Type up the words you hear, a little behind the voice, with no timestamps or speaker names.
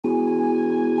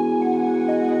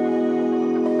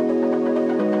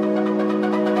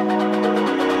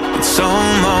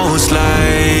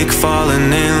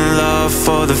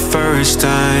the first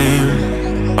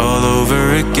time, all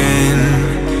over again.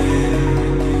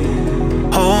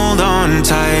 Hold on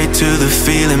tight to the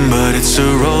feeling, but it's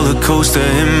a roller coaster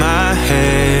in my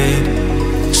head.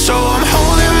 So I'm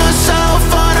holding myself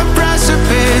on a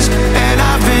precipice, and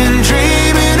I've been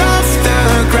dreaming off the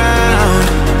ground.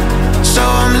 So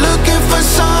I'm looking for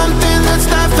something that's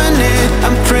definite.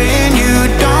 I'm praying you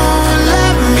don't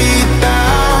let me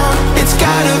down. It's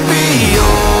gotta be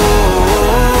all,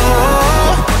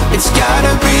 it's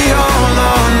gotta be all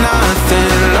or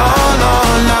nothing, all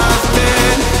or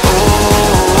nothing. Oh,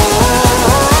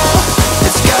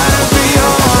 it's gotta be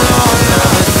all or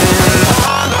nothing,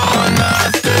 all or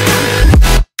nothing.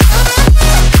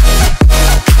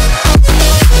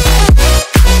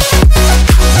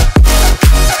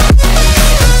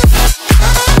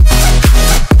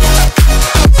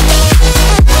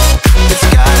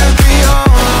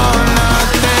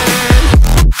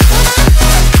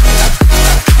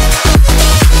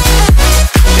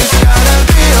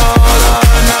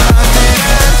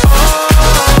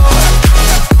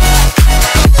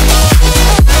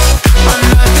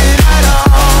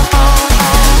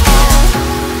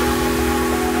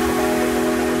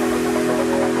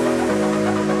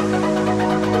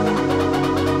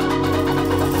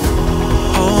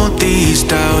 These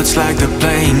doubts like the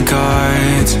playing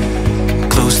cards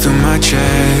close to my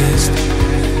chest.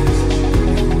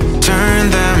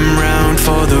 Turn them round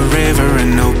for the river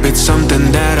and hope it's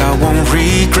something that I won't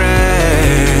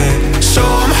regret. So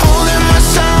I'm holding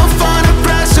myself on a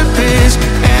precipice,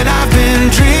 and I've been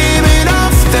dreaming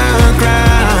off the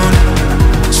ground.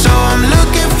 So I'm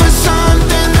looking for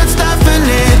something that's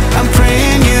definite. I'm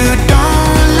praying you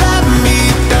don't let me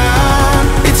down.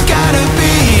 It's gotta be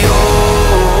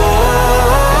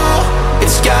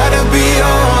it's gotta be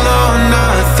all or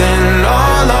nothing,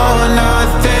 all or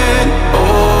nothing.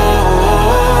 Oh,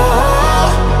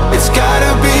 it's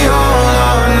gotta be all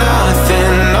or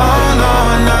nothing, all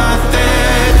or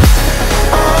nothing.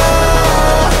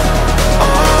 Oh,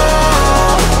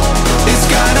 oh, it's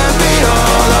gotta be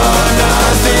all or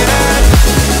nothing.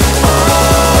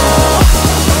 Oh,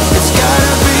 it's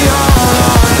gotta be all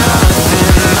or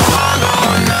nothing, all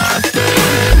or nothing.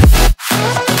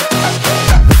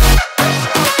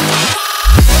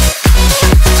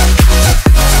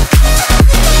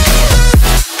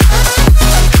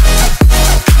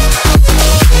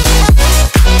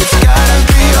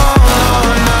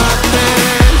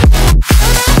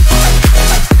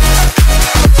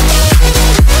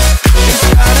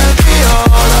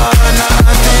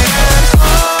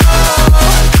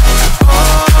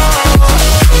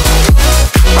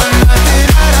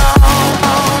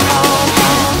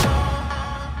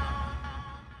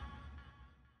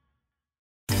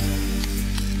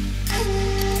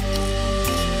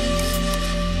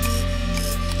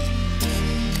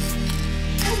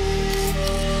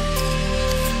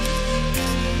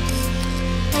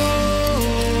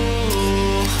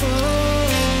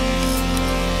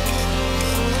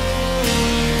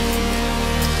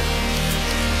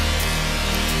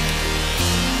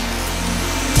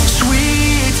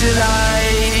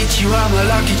 You are my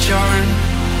lucky charm.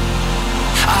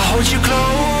 I hold you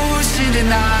close in the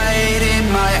night in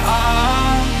my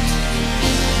arms.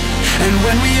 And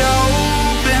when we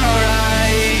open our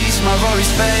eyes, my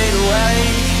worries fade away.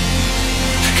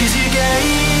 'Cause you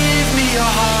gave me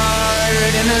your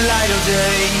heart in the light of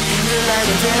day, in the light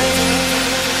of day.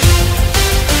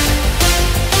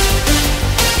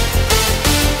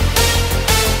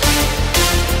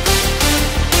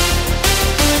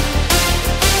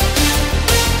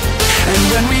 And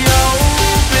when we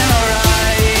open our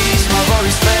eyes, my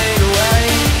worries fade away.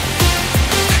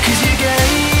 'Cause you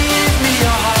gave me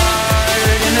your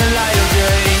heart in the light of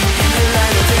day, in the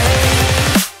light of day.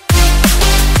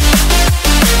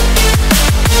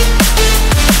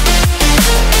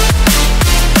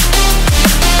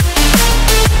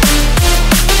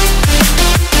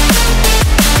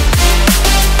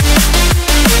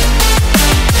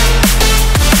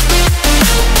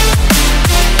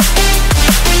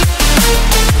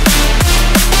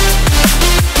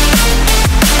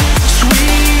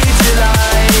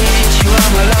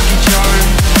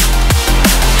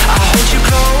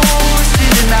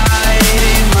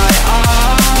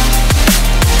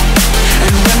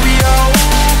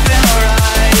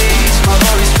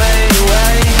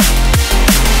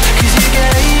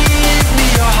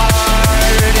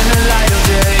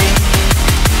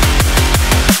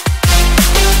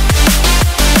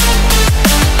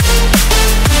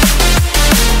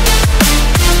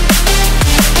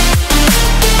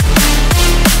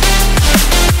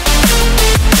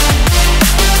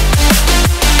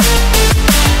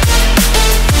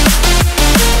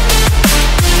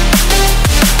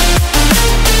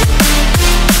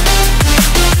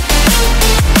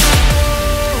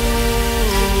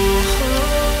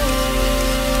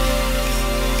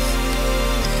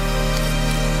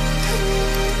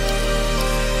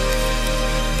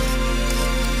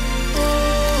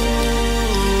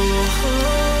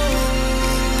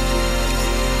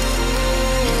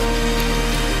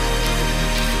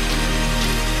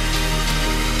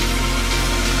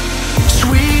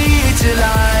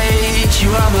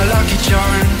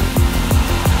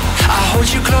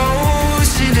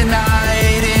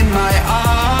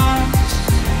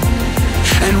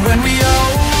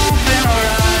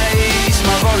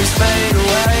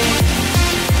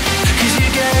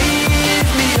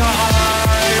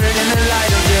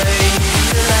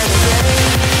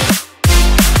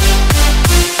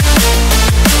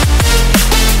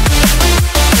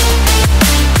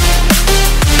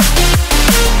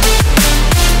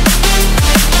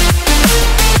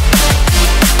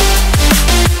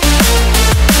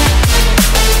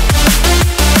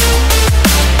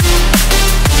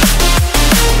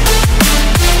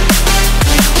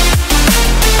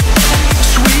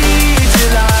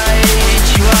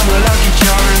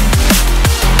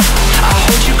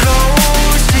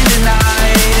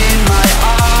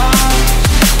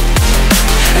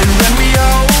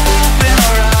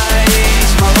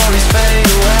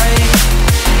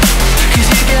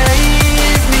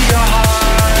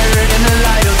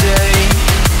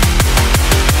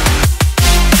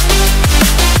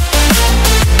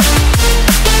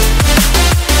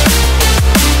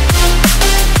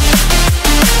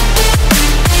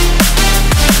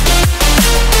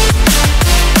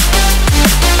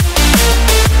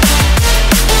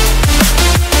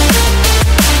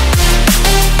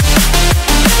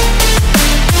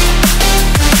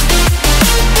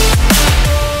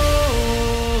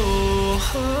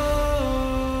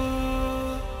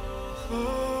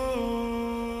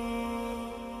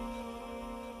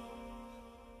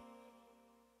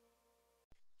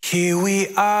 Here we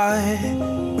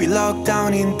are, we locked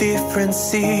down in different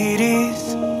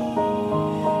cities,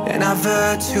 and our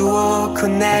virtual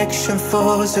connection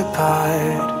falls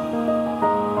apart.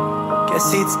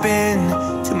 Guess it's been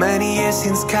too many years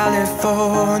since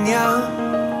California.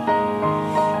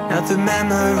 Now the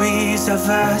memories of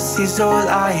us is all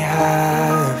I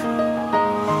have.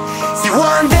 See,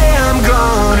 one day I'm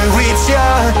gonna reach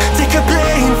ya, take a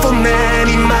plane for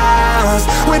many miles.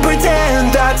 We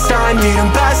pretend that time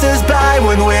didn't pass us by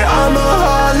when we're on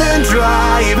Mulholland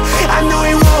Drive. I know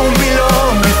it won't be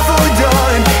long before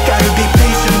dawn, gotta be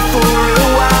patient for a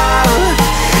while.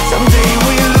 Someday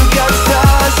we'll look at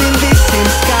stars in this same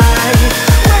sky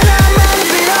when I'm on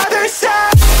the other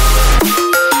side.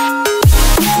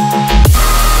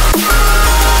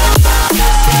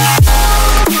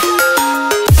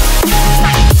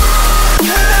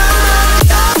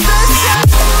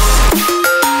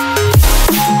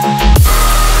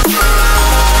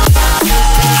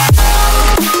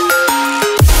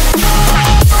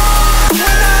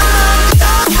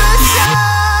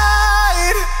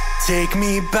 Take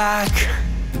me back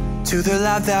to the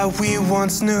life that we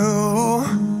once knew,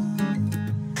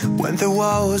 when the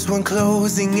walls weren't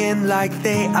closing in like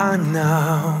they are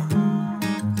now.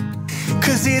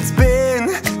 Cause it's been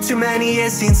too many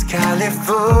years since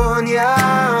California.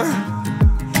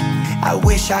 I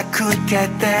wish I could get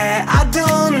there, I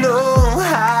don't know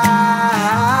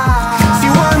how.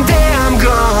 See, one day I'm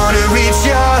gonna reach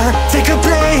ya, take a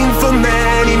plane for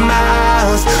many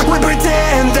miles. We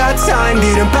pretend that time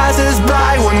didn't pass us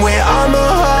by when we're on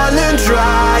Mulholland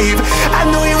Drive. I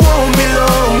know it won't be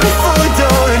long before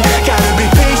dawn, gotta be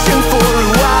patient for a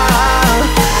while.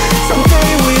 Someday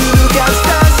we'll look at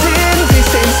stars in the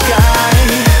same sky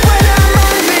when I'm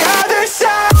on the other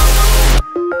side.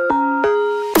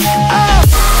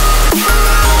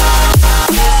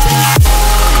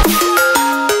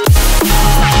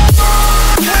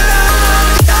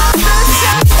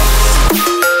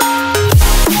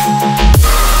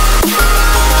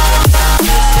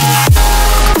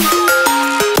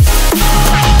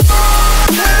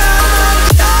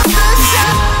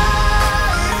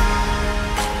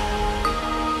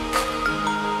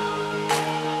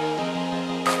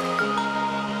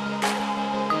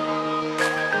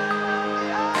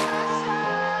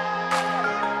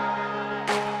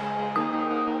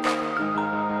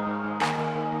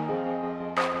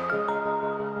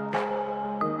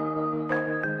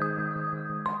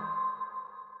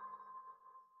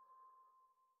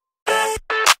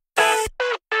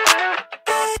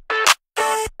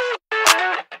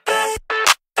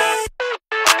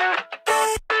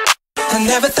 I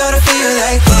never thought I'd feel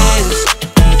like this.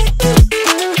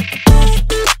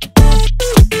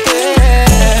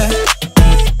 Yeah.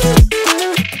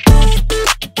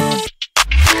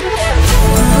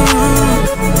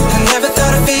 I never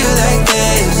thought I'd feel like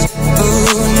this.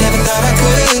 Ooh, never thought I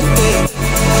could be.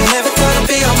 I never thought I'd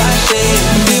be on my shit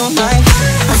and be on my.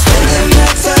 I'm spending my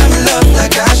time in love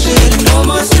like I should. No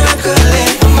more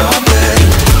struggling, I'm all good.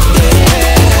 Yeah.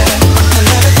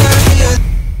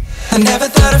 I never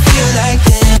thought I'd feel like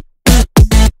this.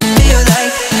 Feel like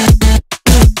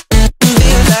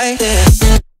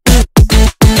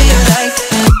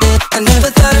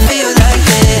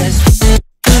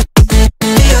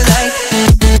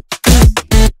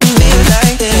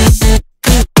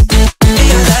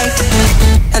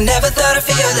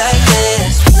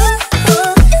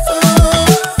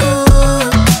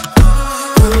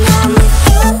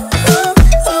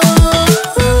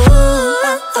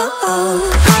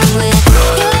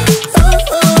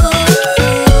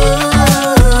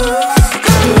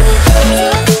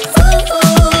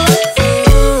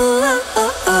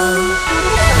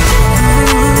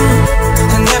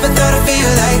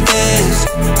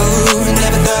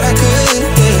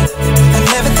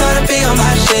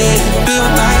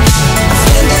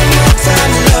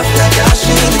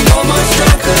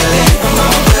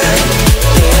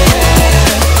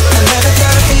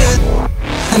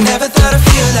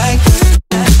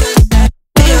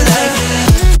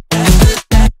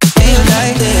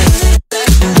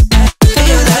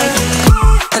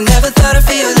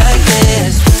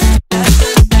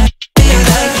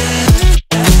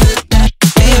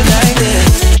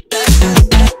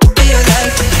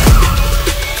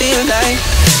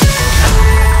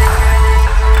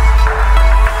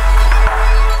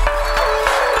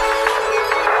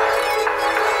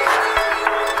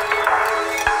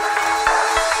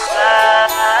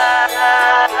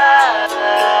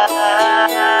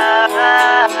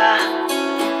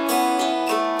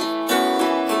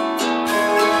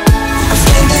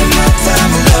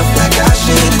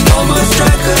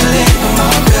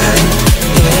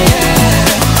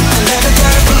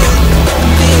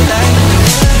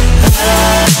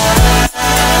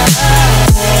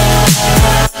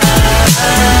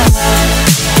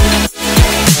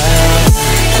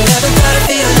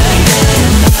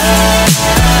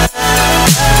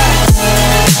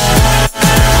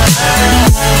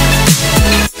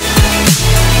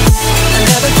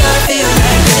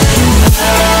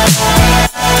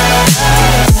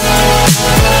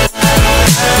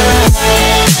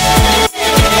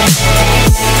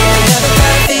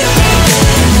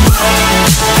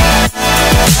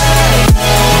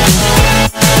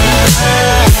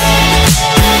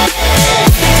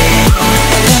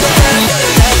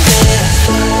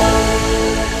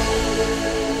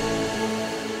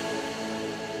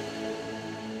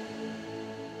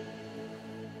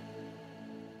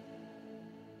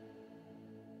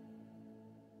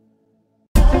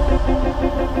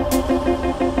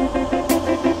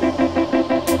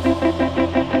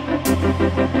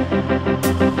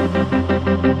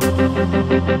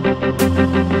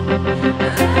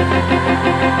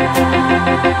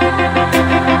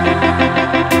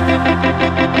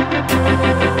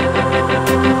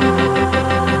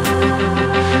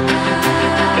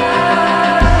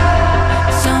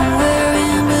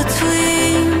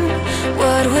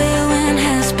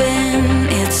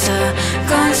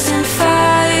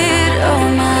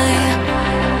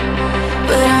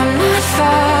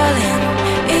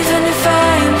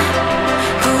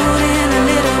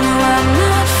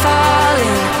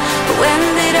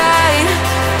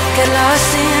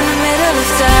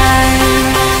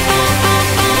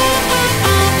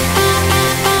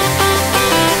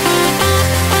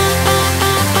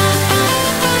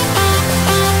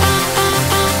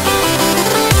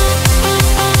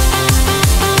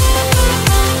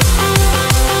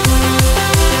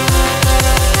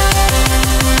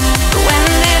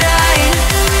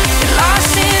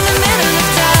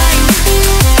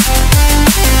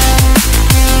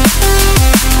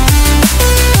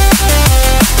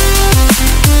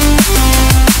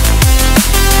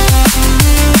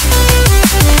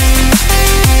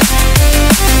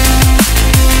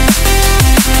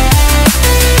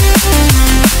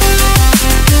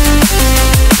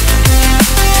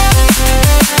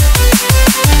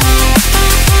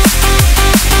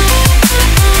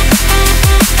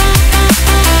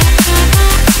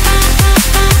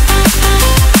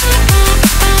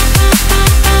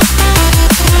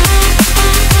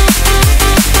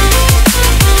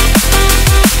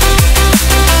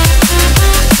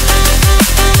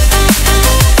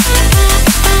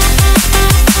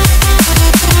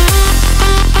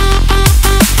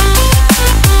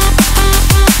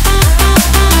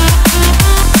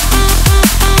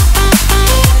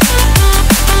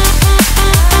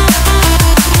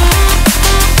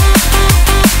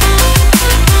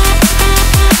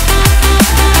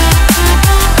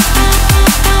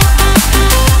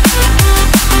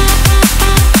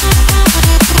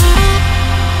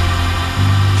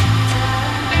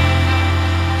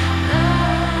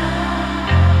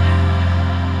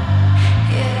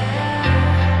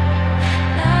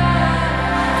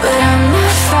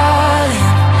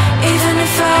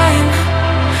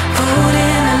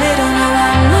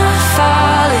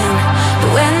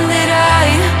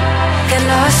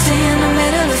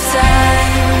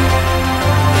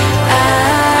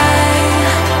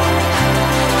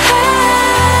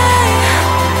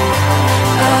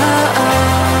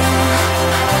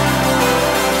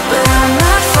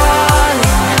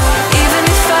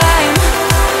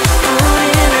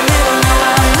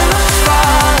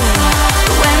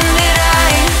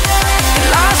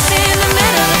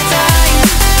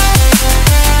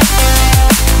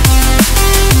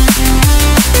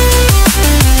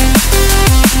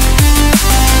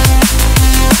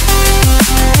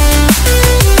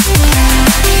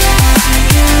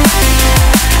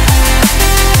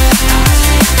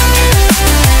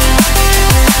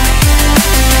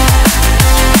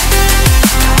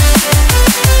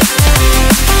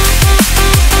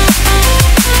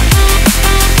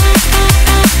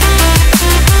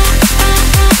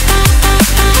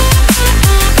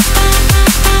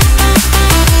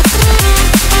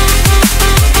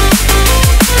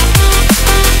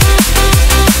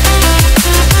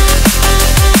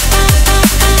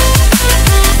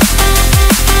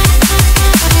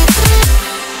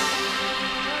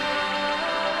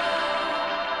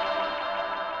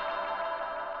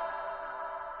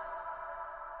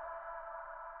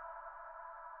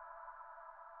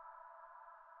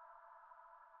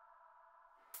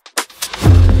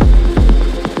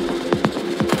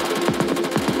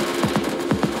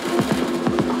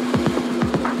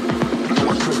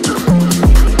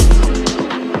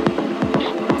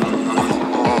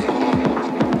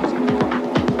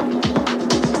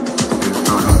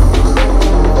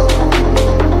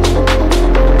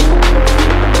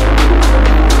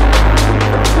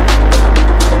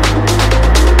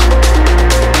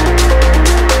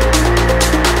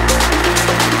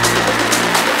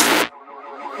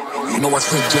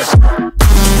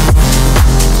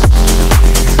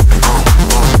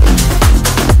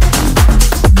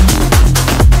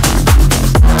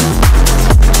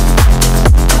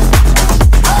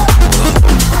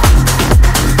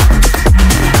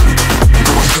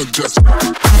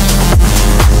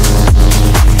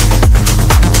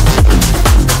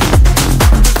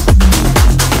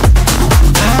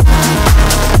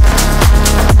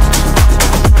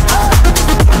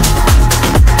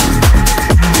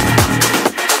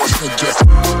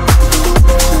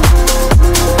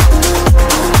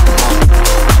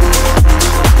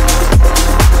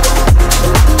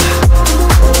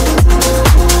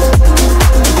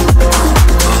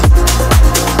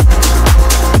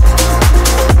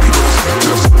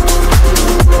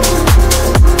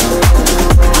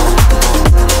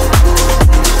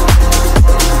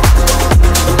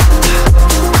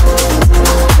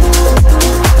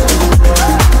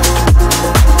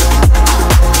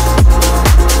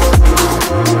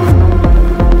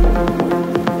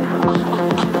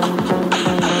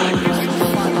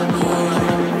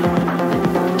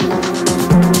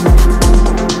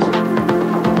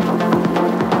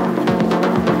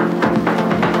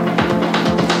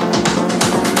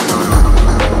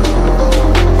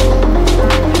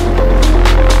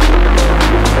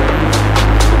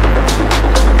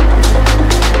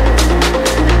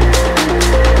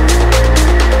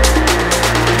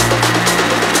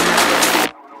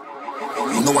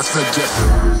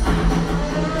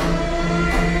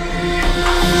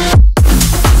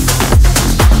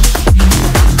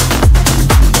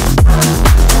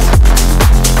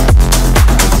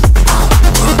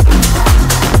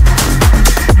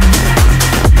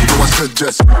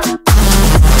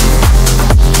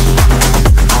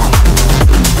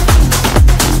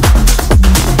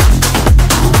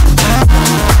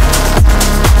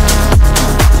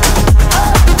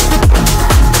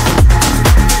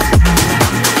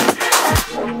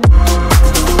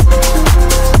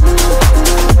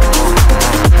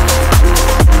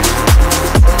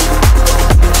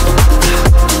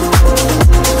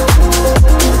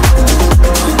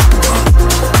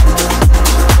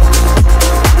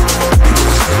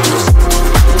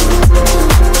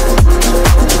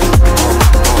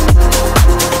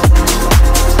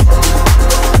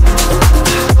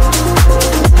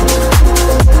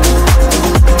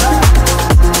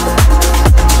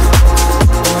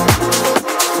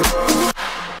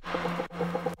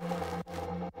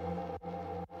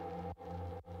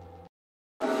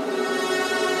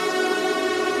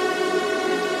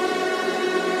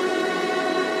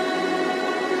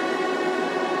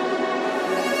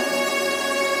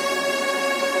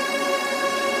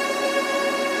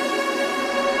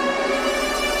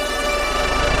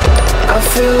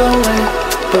feel lonely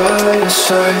by your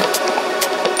side,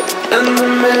 in the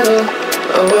middle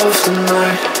of the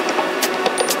night.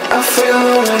 I feel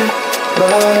lonely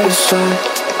by your side,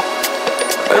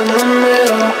 in the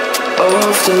middle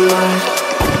of the night.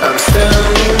 I'm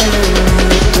standing in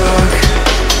the dark,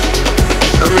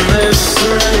 I'm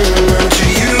listening to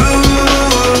you,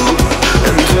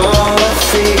 and all I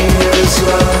feel is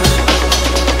love.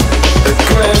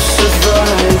 Aggressive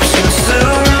vibes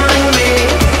consuming me,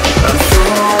 I'm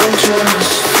falling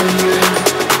just for you.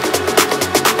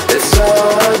 It's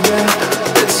all I get,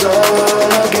 it's all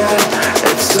I get,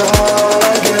 it's all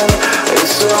I get,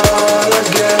 it's all I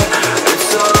get,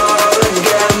 it's all I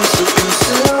get. So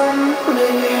consume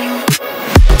me.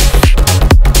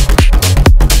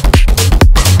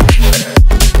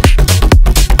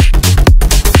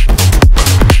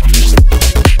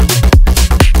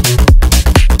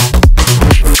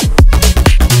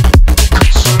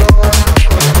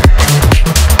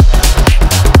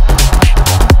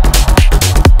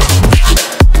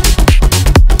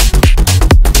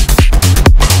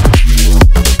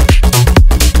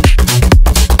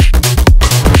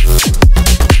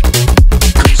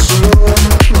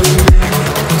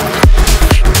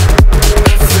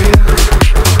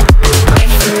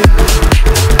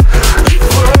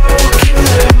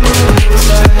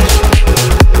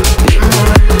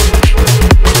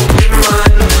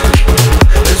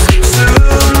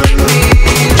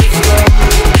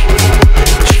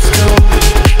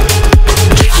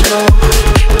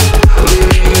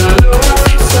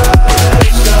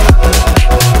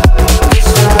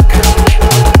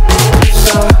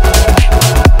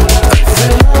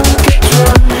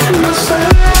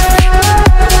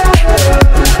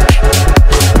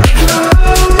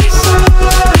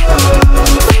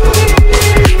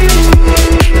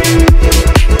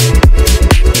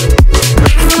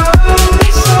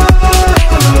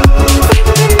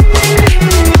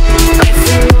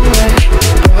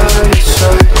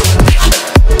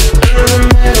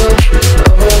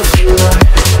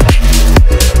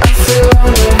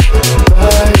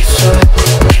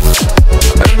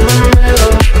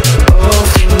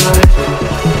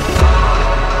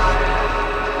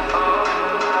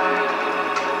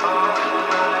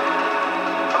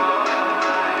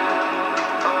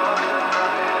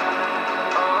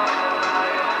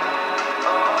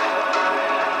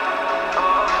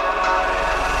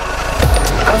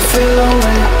 feel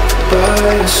lonely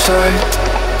by your side.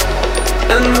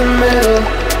 In the middle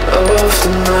of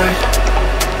the night,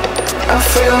 I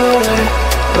feel lonely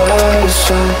by your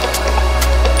side.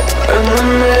 In the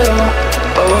middle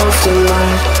of the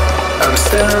night, I'm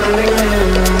standing in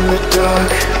the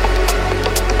dark.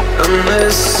 I'm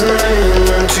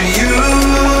listening to you,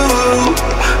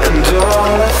 and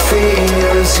all I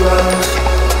fear is love.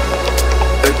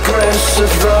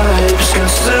 Aggressive vibes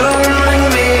consuming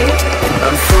me.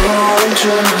 I'm falling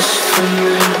just for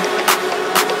you.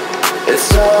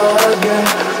 It's all again,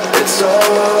 it's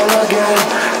all again,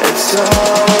 it's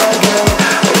all again,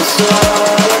 it's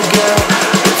all again.